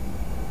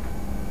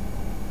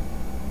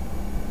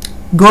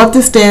 Go up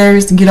the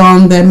stairs, get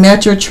on the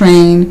Metro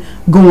train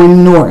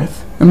going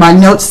north. And my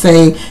notes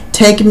say,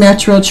 take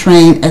Metro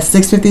train at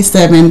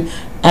 6:57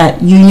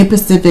 at Union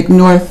Pacific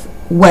North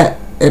West.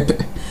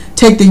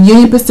 Take the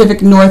Union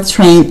Pacific North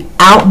train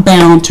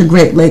outbound to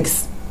Great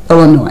Lakes,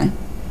 Illinois.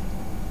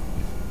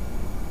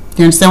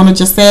 You understand what I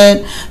just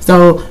said?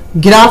 So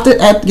get off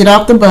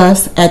the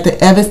bus at the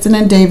Evanston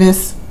and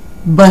Davis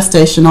bus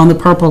station on the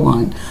Purple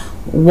Line.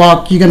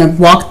 You're going to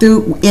walk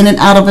through in and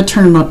out of a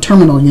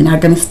terminal. You're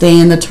not going to stay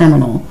in the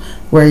terminal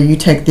where you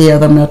take the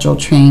other Metro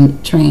train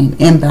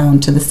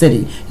inbound to the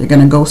city. You're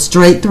going to go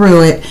straight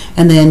through it,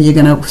 and then you're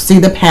going to see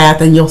the path,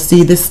 and you'll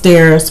see the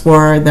stairs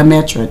for the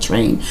Metro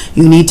train.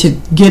 You need to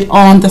get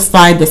on the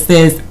side that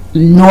says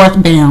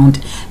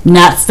northbound,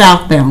 not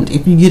southbound.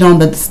 If you get on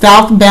the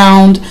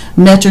southbound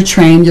Metro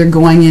train, you're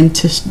going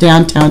into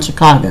downtown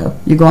Chicago.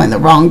 You're going the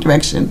wrong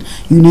direction.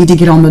 You need to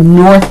get on the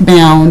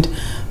northbound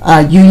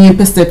Union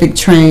Pacific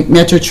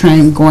Metro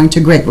train going to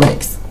Great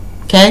Lakes.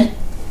 Okay?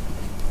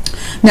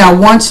 Now,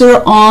 once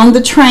you're on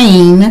the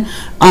train,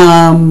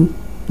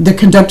 the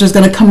conductor is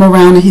going to come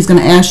around and he's going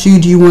to ask you,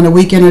 do you want a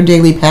weekend or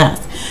daily pass?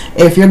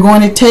 If you're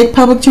going to take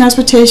public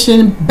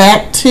transportation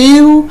back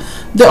to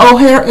the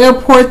O'Hare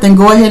Airport, then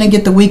go ahead and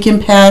get the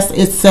weekend pass.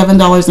 It's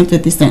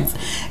 $7.50.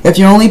 If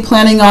you're only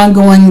planning on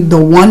going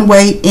the one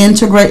way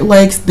into Great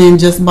Lakes, then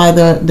just buy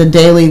the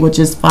daily, which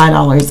is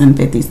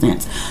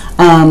 $5.50.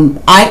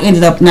 I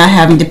ended up not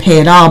having to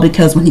pay it all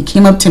because when he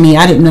came up to me,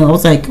 I didn't know. I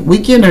was like,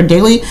 weekend or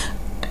daily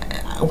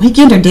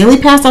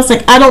pass? I was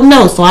like, I don't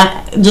know. So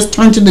I just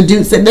turned to the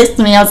dude sitting next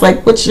to me. I was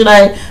like, what should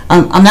I,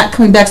 I'm not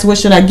coming back, so what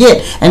should I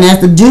get? And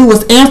as the dude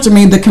was answering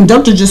me, the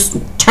conductor just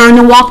turned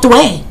and walked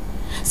away.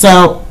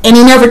 So, and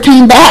he never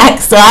came back,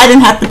 so I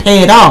didn't have to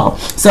pay it all.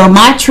 So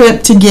my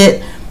trip to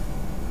get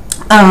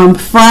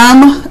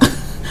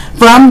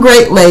from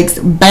Great Lakes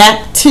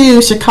back to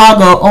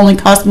Chicago only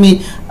cost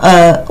me,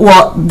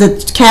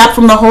 the cab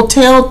from the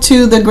hotel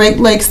to the Great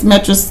Lakes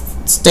Metro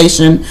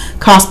station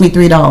cost me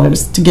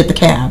 $3 to get the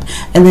cab,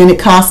 and then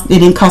it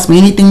didn't cost me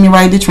anything to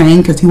ride the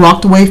train because he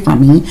walked away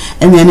from me,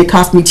 and then it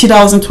cost me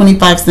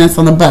 $2.25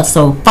 on the bus.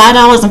 So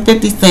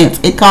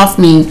 $5.50 it cost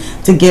me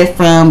to get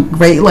from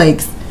Great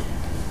Lakes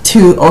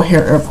to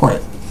O'Hare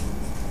Airport.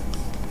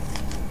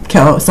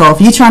 So if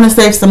you're trying to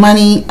save some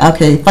money,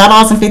 okay,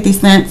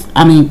 $5.50.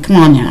 I mean, come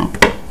on now,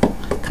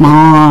 come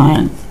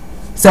on.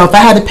 So if I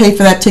had to pay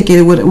for that ticket,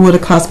 it would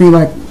have cost me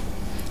like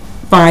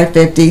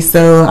 $5.50.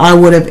 So I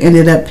would have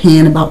ended up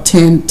paying about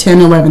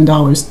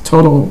 $11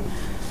 total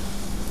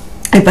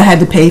if I had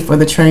to pay for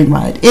the train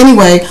ride.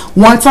 Anyway,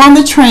 once on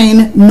the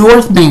train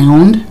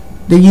northbound,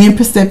 the Union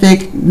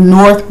Pacific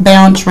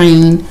northbound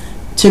train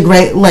to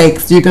Great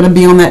Lakes, you're going to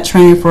be on that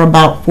train for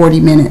about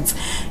 45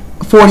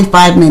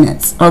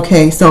 minutes.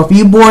 Okay, so if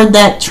you board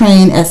that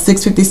train at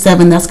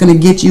 6:57, that's going to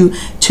get you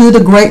to the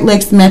Great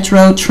Lakes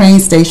Metro train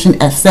station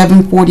at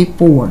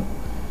 7:44.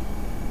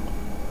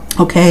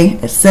 Okay,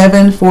 at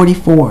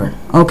 7:44.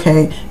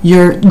 Okay,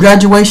 your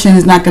graduation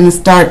is not going to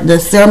start, the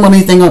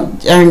ceremonies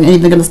aren't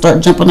even going to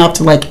start jumping up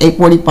to like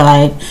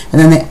 8:45, and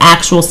then the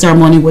actual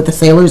ceremony with the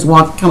sailors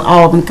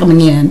all of them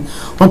coming in,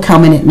 will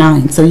come in at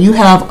 9. So you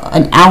have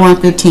an hour and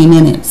 15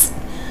 minutes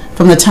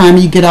from the time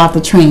you get off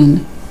the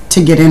train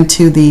to get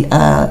into the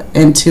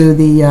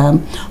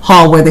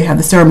hall where they have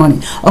the ceremony.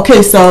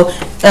 Okay, so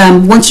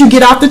once you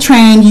get off the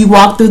train, you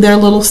walk through their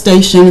little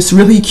station. It's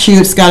really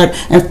cute. It's got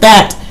in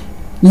fact,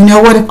 you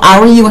know what, if I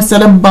were you,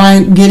 instead of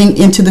getting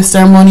into the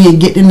ceremony and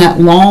getting in that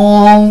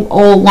long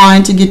old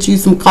line to get you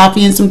some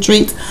coffee and some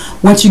treats,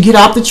 once you get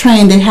off the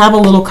train, they have a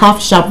little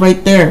coffee shop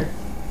right there.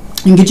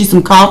 You can get you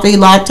some coffee,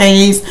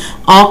 lattes,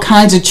 all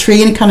kinds of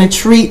any kind of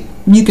treat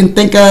you can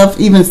think of,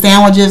 even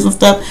sandwiches and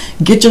stuff.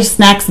 Get your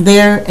snacks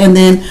there, and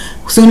then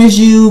as soon as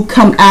you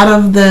come out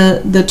of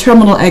the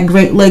terminal at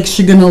Great Lakes,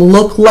 you're going to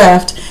look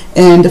left,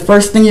 and the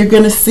first thing you're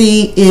going to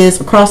see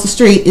is across the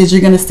street is you're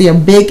going to see a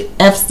big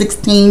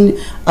F-16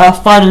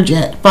 fighter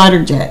jet,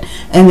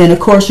 and then of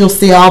course you'll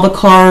see all the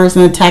cars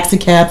and the taxi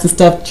cabs and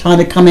stuff trying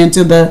to come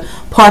into the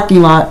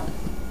parking lot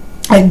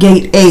at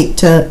gate 8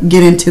 to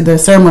get into the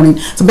ceremony.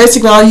 So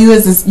basically all you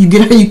is you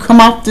come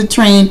off the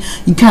train,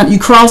 you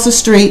cross the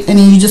street, and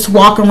then you just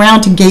walk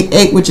around to gate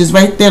 8, which is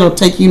right there. It'll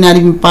take you not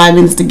even 5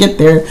 minutes to get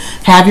there.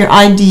 Have your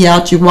ID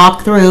out, you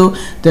walk through,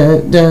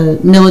 the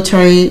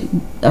military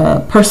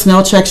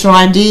personnel checks your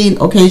ID and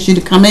okays you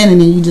to come in,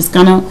 and then you just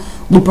kind of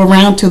loop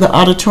around to the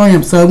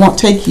auditorium. So it won't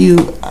take you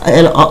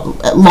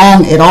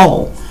long at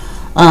all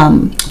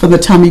from the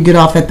time you get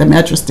off at the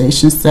metro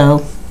station.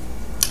 So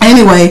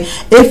anyway,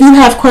 if you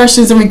have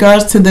questions in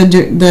regards to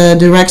the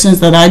directions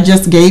that I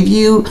just gave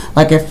you,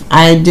 like if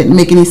I didn't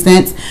make any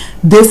sense,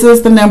 this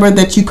is the number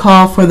that you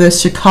call for the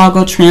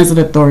Chicago Transit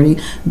Authority.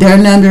 Their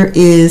number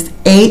is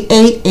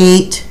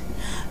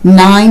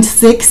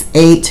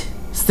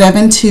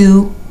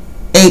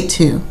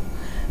 888-968-7282.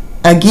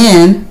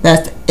 Again,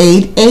 that's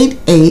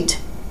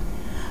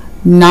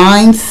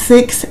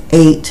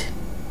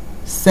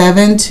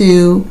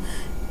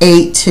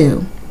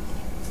 888-968-7282.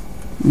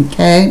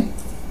 Okay.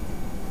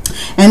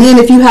 And then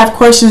if you have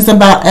questions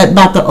about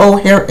the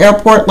O'Hare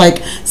Airport,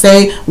 like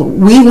say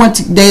when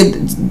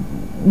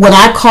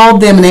I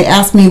called them and they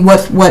asked me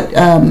what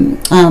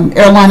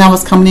airline I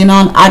was coming in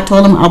on, I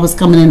told them I was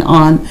coming in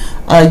on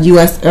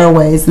U.S.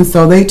 Airways, and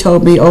so they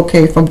told me,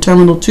 okay, from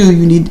Terminal 2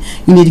 you need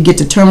to get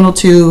to Terminal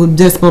 2,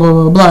 this blah blah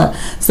blah blah.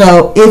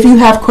 So if you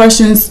have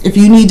questions, if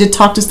you need to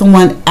talk to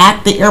someone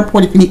at the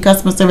airport, if you need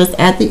customer service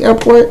at the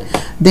airport,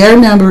 their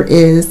number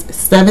is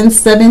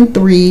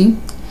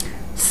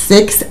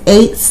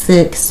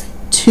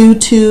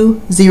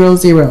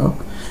 773-686-2200.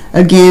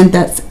 Again,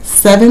 that's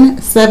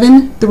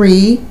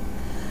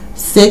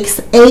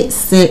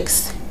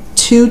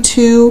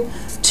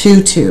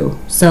 773-686-2222.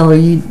 So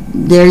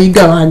there you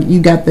go.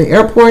 You got the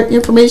airport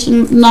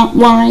information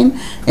line,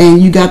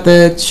 and you got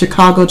the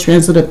Chicago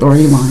Transit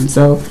Authority line.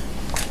 So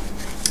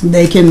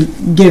they can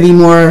give you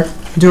more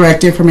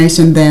direct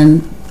information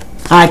than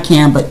I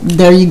can. But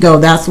there you go.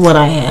 That's what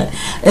I had.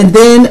 And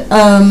then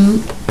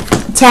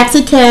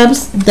taxi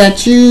cabs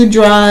that you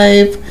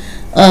drive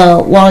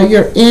while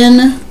you're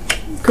in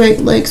Great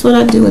Lakes. What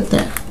I do with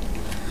that?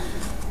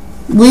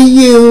 We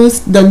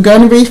use the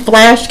Gunnery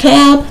Flash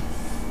Cab.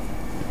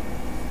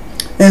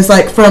 it's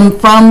like from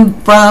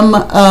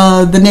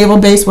the naval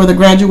base where the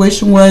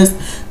graduation was.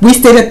 We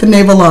stayed at the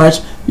Naval Lodge.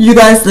 You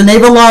guys, the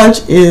Naval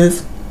Lodge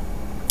is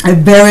a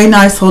very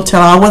nice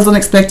hotel. I wasn't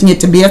expecting it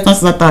to be as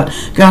nice as I thought.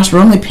 Gosh, we're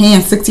only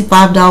paying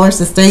 $65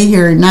 to stay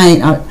here at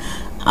night.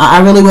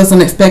 I really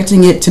wasn't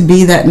expecting it to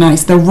be that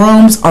nice. The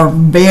rooms are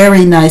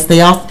very nice.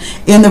 They also,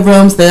 in the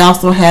rooms, they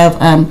also have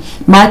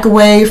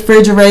microwave,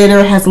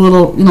 refrigerator, has a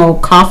little, you know,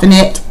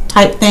 coffinette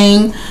type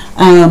thing.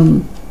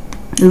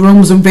 The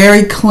rooms are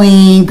very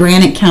clean,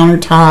 granite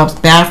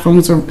countertops.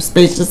 Bathrooms are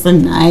spacious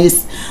and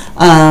nice.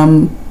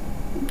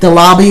 The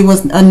lobby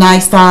was a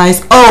nice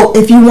size. Oh,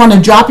 if you want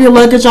to drop your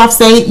luggage off,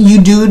 say you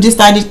do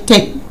decide to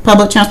take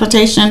public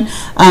transportation,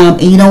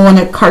 and you don't want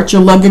to cart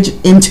your luggage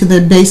into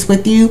the base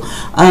with you,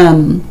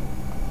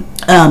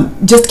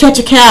 just catch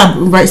a cab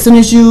right as soon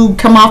as you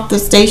come off the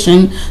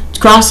station.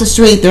 Cross the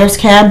street, there's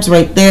cabs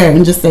right there,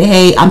 and just say,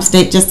 hey,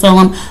 just tell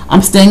them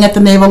I'm staying at the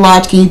Naval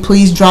Lodge. Can you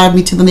please drive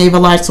me to the Naval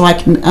Lodge so I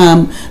can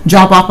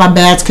drop off my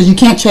bags, because you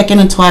can't check in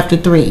until after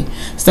 3.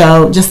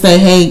 So just say,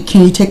 hey,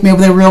 can you take me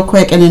over there real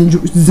quick, and then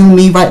zoom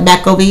me right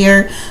back over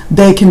here.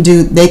 They can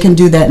do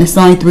that, and it's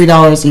only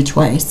 $3 each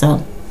way.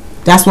 So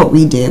that's what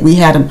we did. We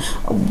had them.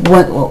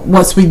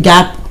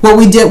 What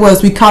we did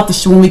was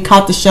when we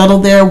caught the shuttle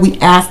there, we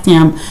asked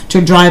him to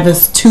drive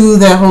us to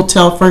the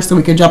hotel first so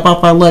we could drop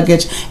off our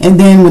luggage, and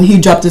then when he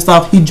dropped us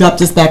off, he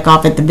dropped us back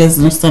off at the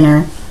business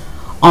center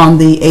on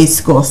the A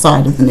school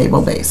side of the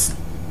naval base,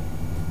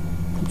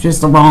 which is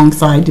the wrong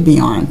side to be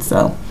on.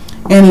 So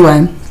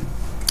anyway.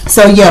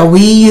 So yeah,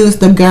 we use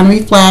the Gunnery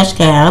Flash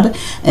Cab,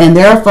 and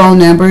their phone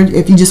number,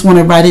 if you just want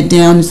to write it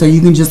down so you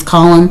can just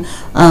call them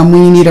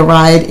when you need a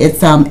ride,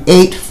 it's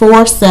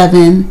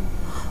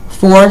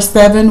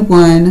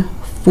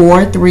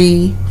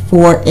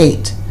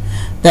 847-471-4348.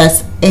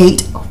 That's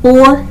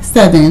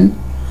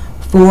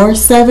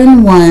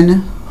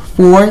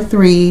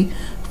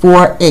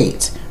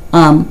 847-471-4348.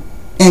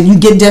 And you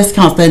get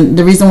discounts. And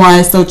the reason why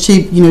it's so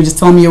cheap, you know, just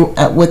tell me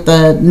with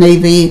the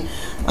Navy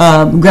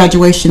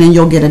graduation, and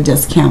you'll get a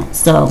discount.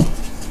 So,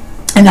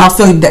 and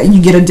also that you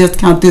get a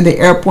discount through the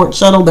airport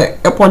shuttle, the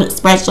Airport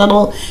Express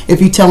shuttle. If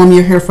you tell them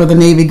you're here for the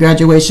Navy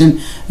graduation,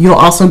 you'll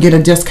also get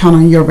a discount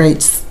on your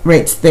rates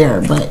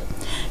there. But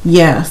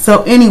yeah,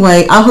 so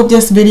anyway, I hope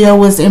this video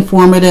was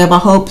informative. I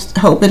hope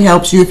it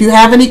helps you. If you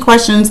have any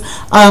questions,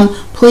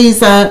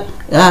 please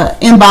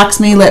inbox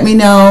me, let me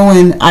know,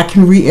 and I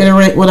can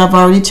reiterate what I've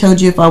already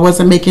told you if I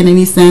wasn't making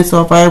any sense,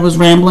 or if I was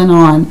rambling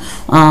on.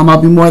 I'll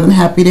be more than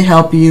happy to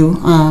help you,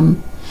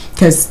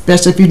 because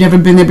especially if you've never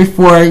been there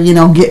before, you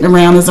know, getting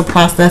around is a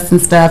process and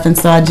stuff. And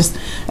so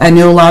I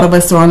know a lot of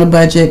us are on a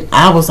budget.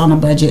 I was on a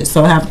budget,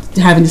 so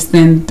having to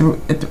spend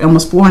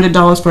almost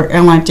 $400 for an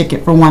airline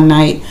ticket for one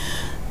night,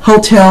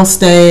 hotel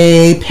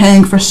stay,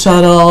 paying for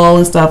shuttle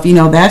and stuff, you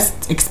know, that's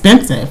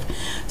expensive.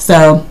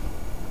 So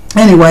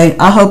anyway,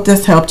 I hope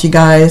this helped you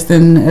guys,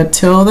 and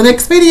until the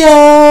next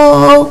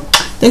video,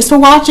 thanks for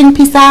watching.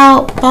 Peace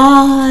out.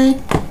 Bye.